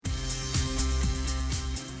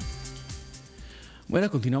Bueno,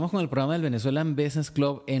 continuamos con el programa del Venezuelan Business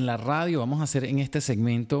Club en la radio. Vamos a hacer en este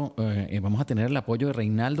segmento, vamos a tener el apoyo de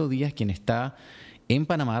Reinaldo Díaz, quien está en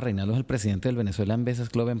Panamá. Reinaldo es el presidente del Venezuelan Business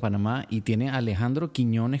Club en Panamá y tiene a Alejandro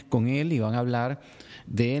Quiñones con él y van a hablar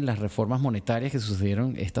de las reformas monetarias que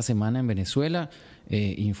sucedieron esta semana en Venezuela.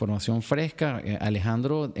 Información fresca.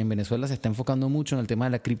 Alejandro en Venezuela se está enfocando mucho en el tema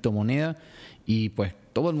de la criptomoneda y pues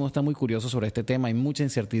todo el mundo está muy curioso sobre este tema. Hay mucha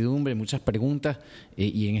incertidumbre, muchas preguntas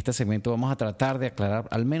y en este segmento vamos a tratar de aclarar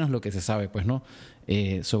al menos lo que se sabe, pues, ¿no?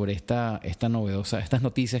 Sobre esta novedosa, estas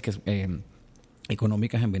noticias que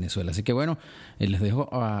económicas en Venezuela. Así que bueno, les dejo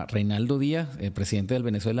a Reinaldo Díaz, presidente del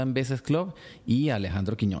Venezuelan Business Club, y a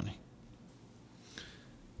Alejandro Quiñones.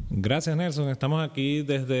 Gracias, Nelson. Estamos aquí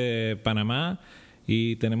desde Panamá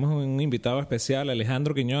y tenemos un invitado especial,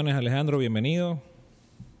 Alejandro Quiñones. Alejandro, bienvenido.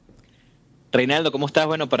 Reinaldo, ¿cómo estás?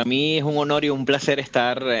 Bueno, para mí es un honor y un placer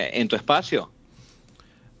estar en tu espacio.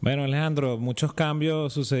 Bueno, Alejandro, muchos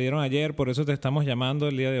cambios sucedieron ayer, por eso te estamos llamando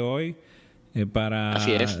el día de hoy para,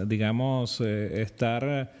 digamos,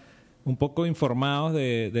 estar un poco informados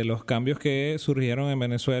de los cambios que surgieron en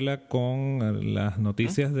Venezuela con las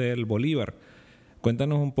noticias del Bolívar.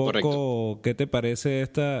 Cuéntanos un poco. Correcto. ¿Qué te parece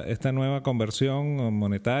esta nueva conversión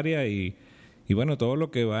monetaria y bueno, todo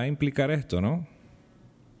lo que va a implicar esto, ¿no?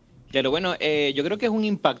 Claro, bueno, yo creo que es un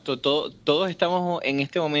impacto. Todos estamos en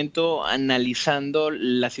este momento analizando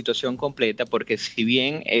la situación completa porque si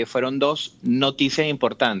bien fueron dos noticias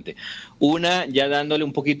importantes, una ya dándole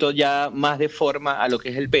un poquito ya más de forma a lo que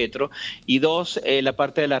es el petro y dos, la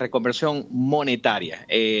parte de la reconversión monetaria.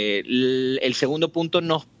 El segundo punto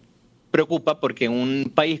nos preocupa porque en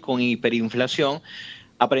un país con hiperinflación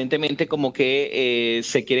aparentemente como que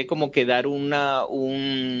se quiere como que dar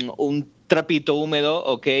un trapito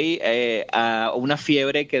húmedo, a una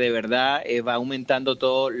fiebre que de verdad va aumentando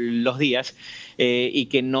todos los días y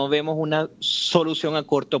que no vemos una solución a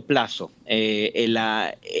corto plazo.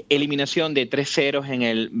 La eliminación de 3 ceros en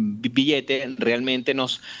el billete realmente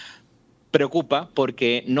nos preocupa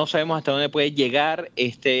porque no sabemos hasta dónde puede llegar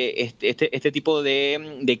este tipo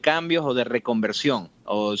de cambios o de reconversión.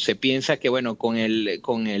 O se piensa que, bueno, con el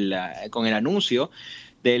anuncio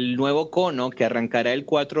del nuevo cono que arrancará el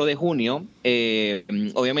 4 de junio,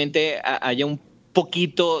 obviamente haya un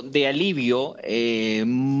poquito de alivio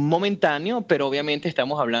momentáneo, pero obviamente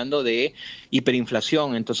estamos hablando de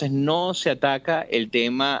hiperinflación, entonces no se ataca el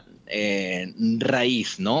tema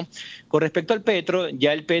raíz, ¿no? Con respecto al petro,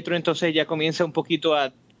 ya el petro entonces ya comienza un poquito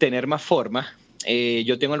a tener más forma.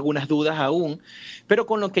 Yo tengo algunas dudas aún, pero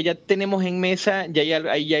con lo que ya tenemos en mesa ya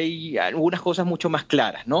hay algunas cosas mucho más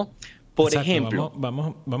claras, ¿no? Por Exacto, ejemplo,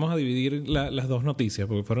 vamos a dividir las dos noticias,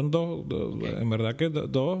 porque fueron dos en verdad que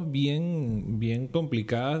dos bien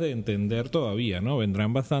complicadas de entender todavía, ¿no?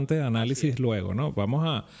 Vendrán bastantes análisis luego, ¿no? Vamos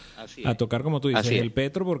a tocar, como tú dices, el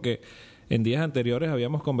petro, porque en días anteriores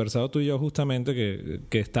habíamos conversado tú y yo justamente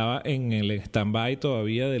que estaba en el stand-by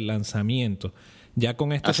todavía del lanzamiento. Ya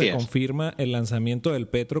con esto se confirma el lanzamiento del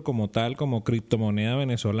petro como tal, como criptomoneda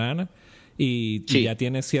venezolana. Y ya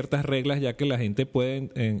tiene ciertas reglas ya que la gente puede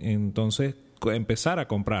entonces empezar a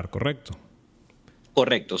comprar, ¿correcto?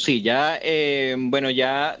 Correcto, sí, ya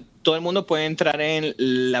ya todo el mundo puede entrar en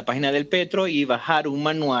la página del petro y bajar un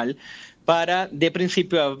manual para de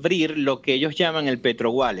principio abrir lo que ellos llaman el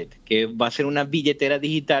Petro Wallet, que va a ser una billetera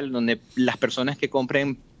digital donde las personas que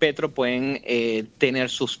compren petro pueden tener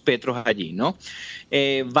sus petros allí, ¿no?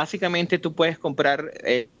 Básicamente tú puedes comprar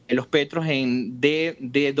los petros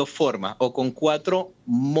de dos formas, o con 4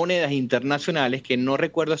 monedas internacionales, que no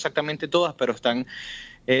recuerdo exactamente todas, pero están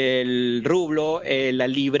el rublo, la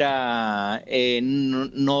libra,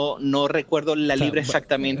 no recuerdo la libra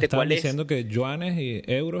exactamente cuál es. Estaban diciendo que yuanes y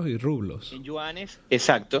euros y rublos. Yuanes,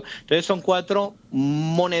 exacto. Entonces son 4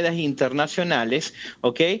 monedas internacionales,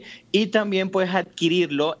 ¿ok? Y también puedes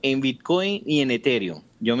adquirirlo en Bitcoin y en Ethereum.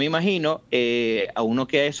 Yo me imagino, aún no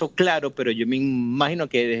queda eso claro, pero yo me imagino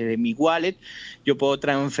que desde mi wallet yo puedo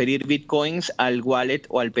transferir Bitcoins al wallet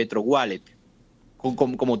o al Petro Wallet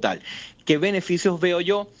como tal. ¿Qué beneficios veo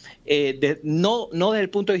yo? No desde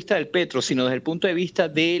el punto de vista del petro, sino desde el punto de vista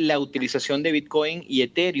de la utilización de Bitcoin y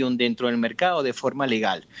Ethereum dentro del mercado de forma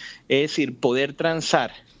legal. Es decir, poder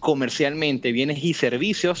transar comercialmente bienes y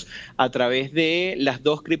servicios a través de las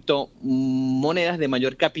 2 criptomonedas de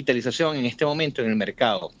mayor capitalización en este momento en el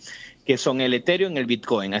mercado, que son el Ethereum y el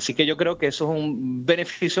Bitcoin. Así que yo creo que eso es un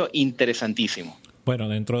beneficio interesantísimo. Bueno,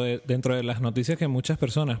 dentro de las noticias que muchas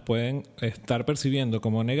personas pueden estar percibiendo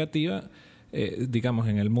como negativa, digamos,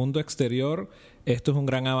 en el mundo exterior, esto es un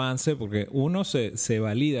gran avance porque uno se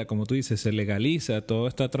valida, como tú dices, se legaliza toda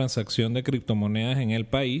esta transacción de criptomonedas en el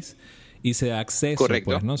país y se da acceso,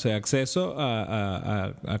 correcto, pues, ¿no? Se da acceso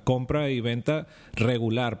a compra y venta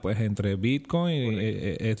regular, pues, entre Bitcoin,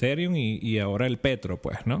 Ethereum y ahora el Petro,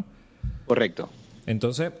 pues, ¿no? Correcto.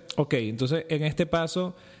 Entonces, entonces en este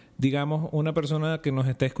paso, digamos, una persona que nos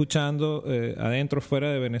está escuchando adentro,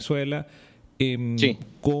 fuera de Venezuela, Sí.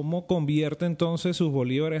 ¿cómo convierte entonces sus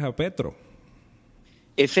bolívares a Petro?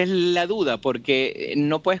 Esa es la duda, porque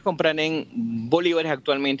no puedes comprar en bolívares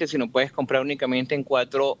actualmente, sino puedes comprar únicamente en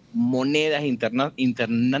 4 monedas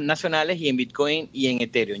internacionales y en Bitcoin y en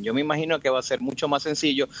Ethereum. Yo me imagino que va a ser mucho más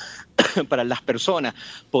sencillo para las personas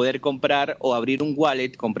poder comprar o abrir un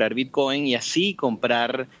wallet, comprar Bitcoin y así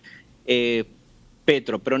comprar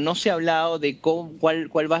Petro, pero no se ha hablado de cuál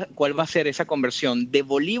va a ser esa conversión de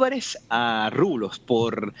bolívares a rublos,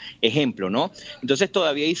 por ejemplo, ¿no? Entonces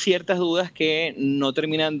todavía hay ciertas dudas que no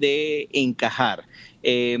terminan de encajar.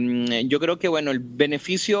 Yo creo que, bueno, el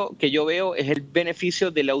beneficio que yo veo es el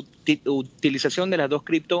beneficio de la utilización de las 2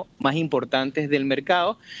 cripto más importantes del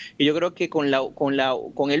mercado, y yo creo que con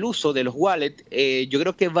el uso de los wallets, yo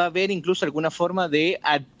creo que va a haber incluso alguna forma de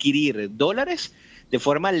adquirir dólares de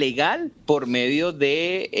forma legal por medio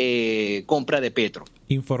de compra de Petro.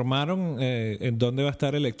 ¿Informaron en dónde va a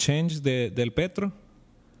estar el exchange del Petro?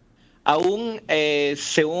 Aún,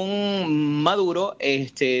 según Maduro,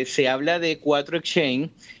 se habla de 4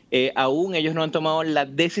 exchange. Aún ellos no han tomado la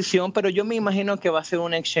decisión, pero yo me imagino que va a ser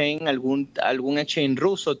un exchange, algún exchange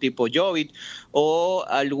ruso tipo Jovit, o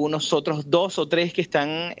algunos otros 2 o 3 que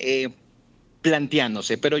están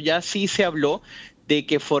planteándose. Pero ya sí se habló de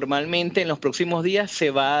que formalmente en los próximos días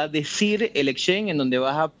se va a decir el exchange en donde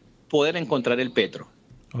vas a poder encontrar el Petro.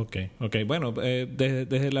 Ok. Bueno,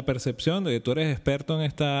 desde la percepción de que tú eres experto en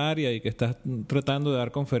esta área y que estás tratando de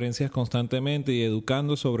dar conferencias constantemente y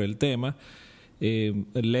educando sobre el tema,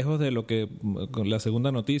 lejos de lo que, la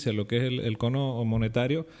segunda noticia, lo que es el cono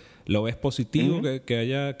monetario, ¿lo ves positivo que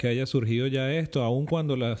haya surgido ya esto, aun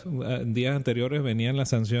cuando los días anteriores venían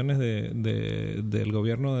las sanciones del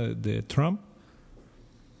gobierno de Trump?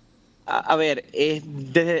 A ver,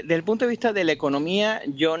 desde el punto de vista de la economía,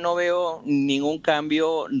 yo no veo ningún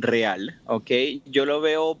cambio real, ¿ok? Yo lo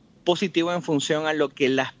veo positivo en función a lo que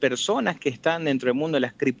las personas que están dentro del mundo de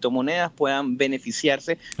las criptomonedas puedan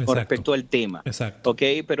beneficiarse con respecto al tema. Exacto. ¿Ok?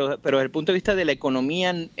 Pero desde el punto de vista de la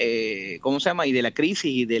economía, ¿cómo se llama? Y de la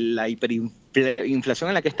crisis y de la hiperinflación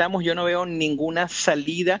en la que estamos, yo no veo ninguna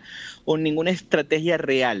salida o ninguna estrategia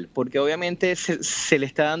real, porque obviamente se le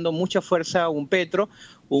está dando mucha fuerza a un Petro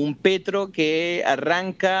que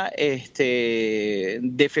arranca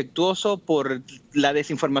defectuoso por la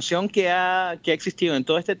desinformación que ha existido en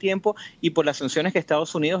todo este tiempo y por las sanciones que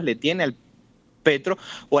Estados Unidos le tiene al Petro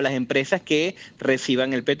o a las empresas que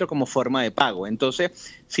reciban el Petro como forma de pago.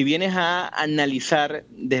 Entonces, si vienes a analizar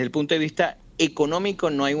desde el punto de vista económico,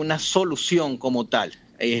 no hay una solución como tal,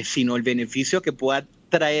 sino el beneficio que pueda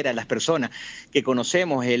traer a las personas que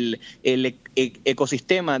conocemos el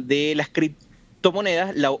ecosistema de las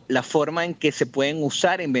criptomonedas, la forma en que se pueden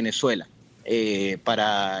usar en Venezuela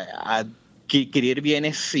para adquirir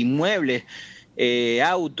bienes inmuebles,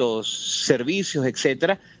 autos, servicios,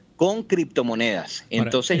 etcétera, con criptomonedas.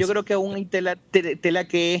 Entonces yo creo que aún hay tela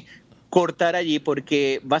que cortar allí,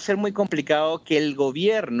 porque va a ser muy complicado que el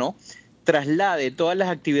gobierno traslade todas las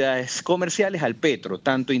actividades comerciales al Petro,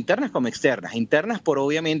 tanto internas como externas. Internas por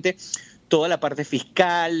obviamente toda la parte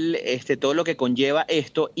fiscal, todo lo que conlleva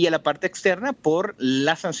esto, y a la parte externa por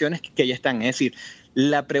las sanciones que ya están. Es decir,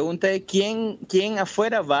 la pregunta de quién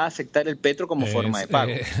afuera va a aceptar el Petro como forma de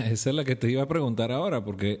pago. Esa es la que te iba a preguntar ahora,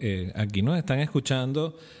 porque aquí nos están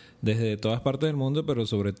escuchando desde todas partes del mundo, pero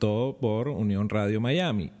sobre todo por Unión Radio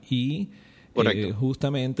Miami. Y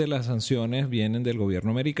justamente las sanciones vienen del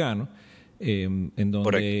gobierno americano, en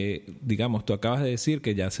donde, digamos, tú acabas de decir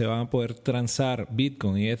que ya se van a poder transar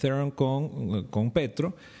Bitcoin y Ethereum con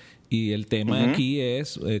Petro, y el tema aquí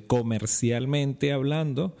es, comercialmente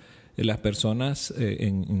hablando, las personas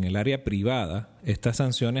en el área privada, estas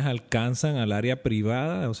sanciones alcanzan al área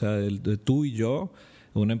privada, o sea, de tú y yo,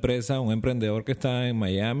 una empresa, un emprendedor que está en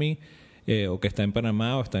Miami o que está en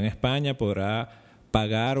Panamá o está en España podrá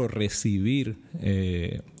pagar o recibir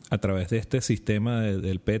a través de este sistema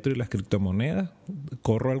del Petro y las criptomonedas.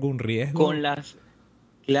 ¿Corro algún riesgo?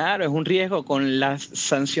 Claro, es un riesgo. Con las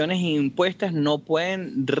sanciones impuestas no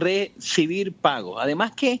pueden recibir pago.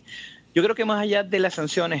 Además que yo creo que más allá de las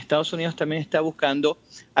sanciones, Estados Unidos también está buscando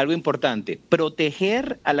algo importante: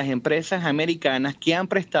 proteger a las empresas americanas que han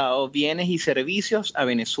prestado bienes y servicios a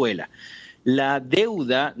Venezuela. la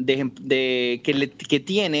deuda que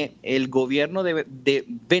tiene el gobierno de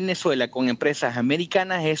Venezuela con empresas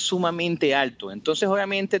americanas es sumamente alto. Entonces,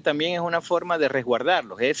 obviamente, también es una forma de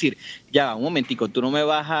resguardarlos. Es decir, ya, un momentico, tú no me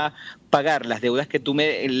vas a pagar las deudas que tú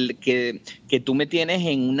me tienes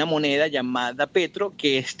en una moneda llamada Petro,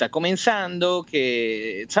 que está comenzando,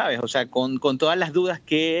 que, ¿sabes? O sea, con todas las dudas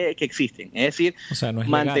que existen. Es decir, o sea, no es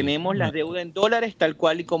mantenemos legal. las deudas en dólares tal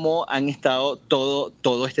cual y como han estado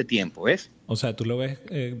todo este tiempo, ¿ves? O sea, ¿tú lo ves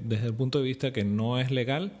desde el punto de vista que no es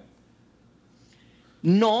legal?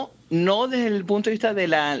 No desde el punto de vista de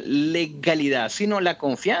la legalidad, sino la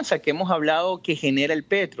confianza que hemos hablado que genera el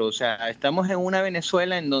petro. O sea, estamos en una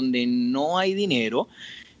Venezuela en donde no hay dinero,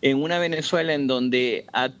 en una Venezuela en donde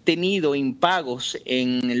ha tenido impagos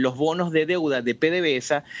en los bonos de deuda de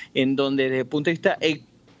PDVSA, en donde desde el punto de vista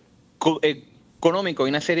económico hay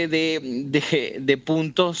una serie de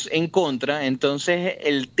puntos en contra. Entonces,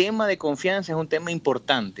 el tema de confianza es un tema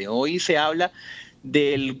importante. Hoy se habla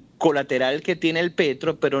del colateral que tiene el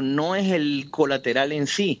petro, pero no es el colateral en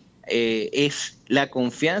sí, es la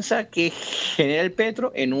confianza que genera el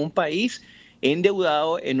petro en un país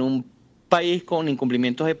endeudado, en un país con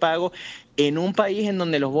incumplimientos de pago, en un país en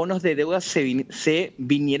donde los bonos de deuda se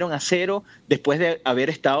vinieron a cero después de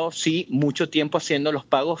haber estado, sí, mucho tiempo haciendo los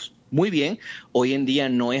pagos muy bien. Hoy en día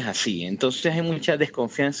no es así. Entonces hay mucha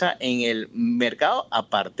desconfianza en el mercado,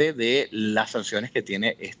 aparte de las sanciones que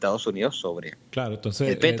tiene Estados Unidos sobre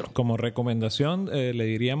el petro. Como recomendación, le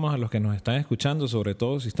diríamos a los que nos están escuchando, sobre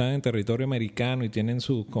todo si están en territorio americano y tienen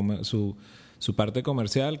su parte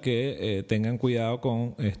comercial, que tengan cuidado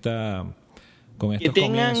con estos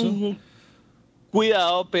comienzos.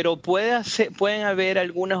 Cuidado, pero pueden haber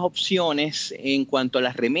algunas opciones en cuanto a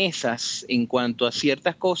las remesas, en cuanto a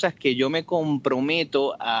ciertas cosas que yo me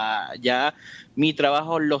comprometo a ya mi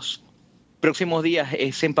trabajo los próximos días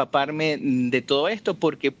es empaparme de todo esto,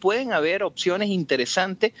 porque pueden haber opciones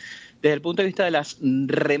interesantes desde el punto de vista de las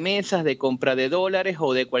remesas, de compra de dólares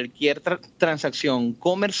o de cualquier transacción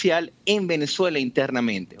comercial en Venezuela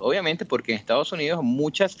internamente. Obviamente porque en Estados Unidos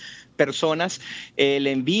muchas personas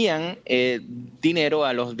le envían dinero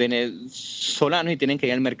a los venezolanos y tienen que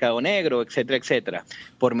ir al mercado negro, etcétera, etcétera.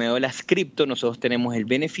 Por medio de las cripto nosotros tenemos el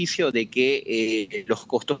beneficio de que los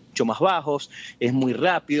costos son mucho más bajos, es muy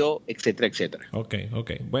rápido, etcétera, etcétera. Ok.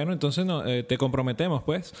 Bueno, entonces te comprometemos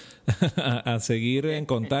pues a seguir en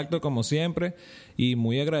contacto como siempre, y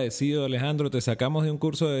muy agradecido, Alejandro. Te sacamos de un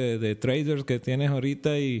curso de traders que tienes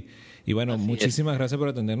ahorita y bueno, muchísimas gracias por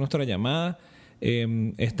atender nuestra llamada.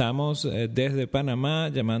 Estamos desde Panamá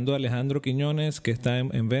llamando a Alejandro Quiñones, que está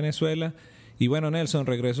en Venezuela. Y bueno, Nelson,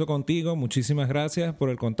 regreso contigo. Muchísimas gracias por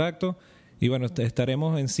el contacto. Y bueno,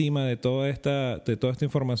 estaremos encima de toda esta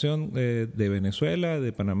información de Venezuela,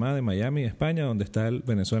 de Panamá, de Miami, de España, donde está el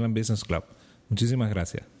Venezuelan Business Club. Muchísimas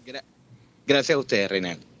gracias. Gracias a ustedes,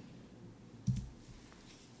 Reinaldo.